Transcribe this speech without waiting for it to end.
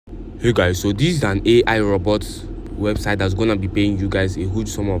Hey guys, so this is an AI robot website that's gonna be paying you guys a huge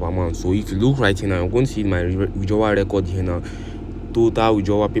sum of amount. So if you look right here now, I'm going to see my withdrawal record here now. Total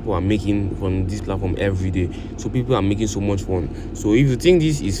withdrawal people are making from this platform every day. So people are making so much fun. So if you think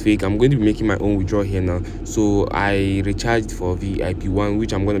this is fake, I'm going to be making my own withdrawal here now. So I recharged for VIP1,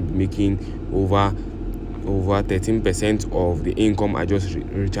 which I'm going to be making over 13% of the income I just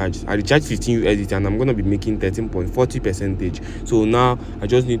recharged. I recharged 15 USDT and I'm going to be making 13.40%. So now I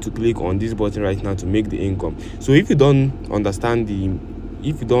just need to click on this button right now to make the income. So if you don't understand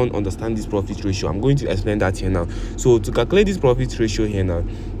this profit ratio, I'm going to explain that here now. So to calculate this profit ratio here now,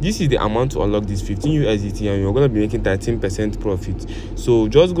 this is the amount to unlock this 15 USDT and you're going to be making 13% profit. So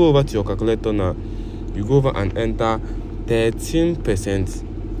just go over to your calculator now. You go over and enter 13%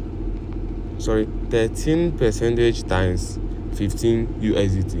 times 15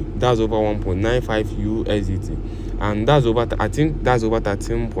 USDT. That's over 1.95 USDT, and that's over, I think that's over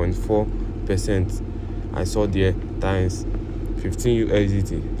 13.4%. I saw there, times 15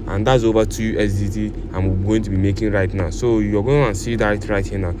 USDT, and that's over 2 USDT I'm going to be making right now. So you're going to see that right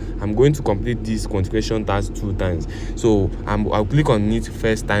here now. I'm going to complete this quantification task 2 times. So I'll click on it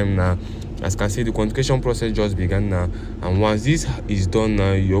first time now. As you can see, the quantification process just began now, and once this is done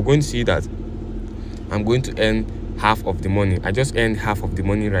now, you're going to see that I'm going to earn half of the money. I just earned half of the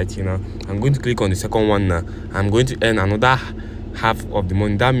money right here now. I'm going to click on the second one now. I'm going to earn another half of the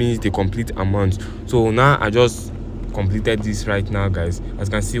money. That means the complete amount. So now I just completed this right now, guys. As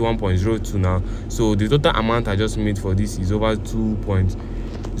you can see, 1.02 now. So the total amount I just made for this is over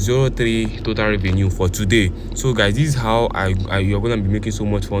 2.03 total revenue for today. So guys, this is how you're gonna be making so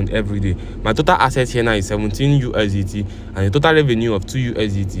much fun every day. My total asset here now is 17 USDT and the total revenue of 2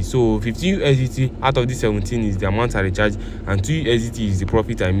 USDT. So 15 USDT out of this 17 is the amount I recharged, and 2 USDT is the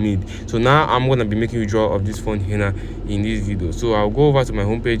profit I made. So now I'm gonna be making withdrawal of this fund here now in this video. So I'll go over to my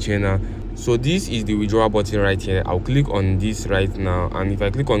homepage here now. So this is the withdrawal button right here. I'll click on this right now, and if I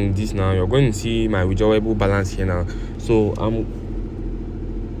click on this now, you're going to see my withdrawable balance here now. So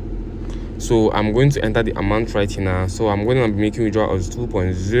I'm going to enter the amount right here now. So I'm going to be making withdrawal of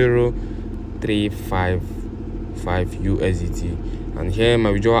 2.0355 USDT, and here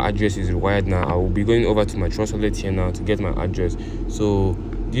my withdrawal address is required now. I will be going over to my Trust Wallet here now to get my address. So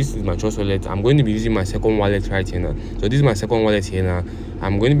this is my Trust Wallet. I'm going to be using my second wallet right here now. So this is my second wallet here now.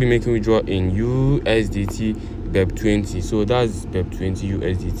 I'm going to be making withdrawal in USDT BEP20. So that's BEP20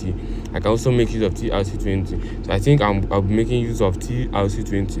 USDT. I can also make use of TRC20. So I think I'll be making use of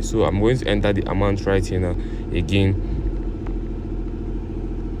TRC20. So I'm going to enter the amount right here now again.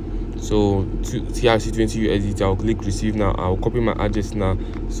 So TRC20 USDT, I'll click receive now. I'll copy my address now.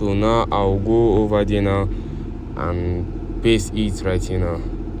 So now I'll go over there now and paste it right here now.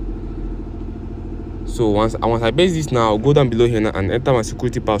 So once I paste this now, I'll go down below here now and enter my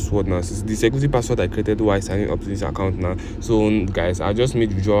security password now. So the security password I created while signing up to this account now. So guys, I just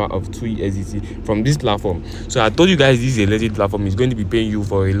made withdrawal of 2 USDT from this platform. So I told you guys this is a legit platform. It's going to be paying you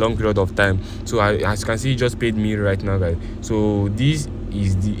for a long period of time. So as you can see, it just paid me right now, guys. So this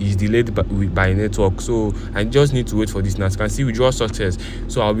is delayed by network, so I just need to wait for this now. As you can see, withdrawal success.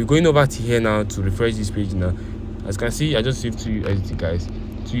 So I'll be going over to here now to refresh this page now. As you can see, I just saved 2 USDT, guys.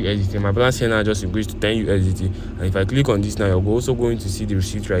 2 USDT. My balance here now just increased to 10 USDT, and if I click on this now, you're also going to see the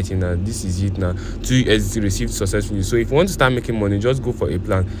receipt right here now. This is it now, 2 USDT received successfully. So if you want to start making money, just go for a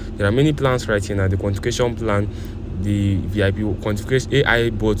plan. There are many plans right here now: the quantification plan, the VIP quantification,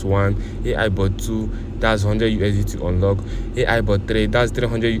 AiBot 1, AiBot 2, that's 100 USDT to unlock, AiBot 3, that's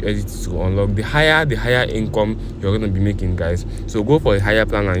 300 USDT to unlock. The higher income you're going to be making, guys. So go for a higher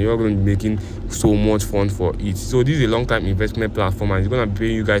plan and you're going to be making so much fun for it. So this is a long-time investment platform and it's going to be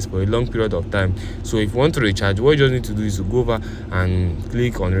paying you guys for a long period of time. So if you want to recharge, what you just need to do is to go over and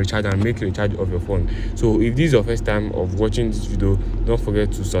click on recharge and make a recharge of your phone. So if this is your first time of watching this video, don't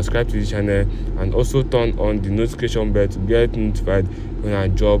forget to subscribe to the channel and also turn on the notification bell to get notified when I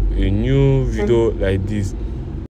drop a new video like this.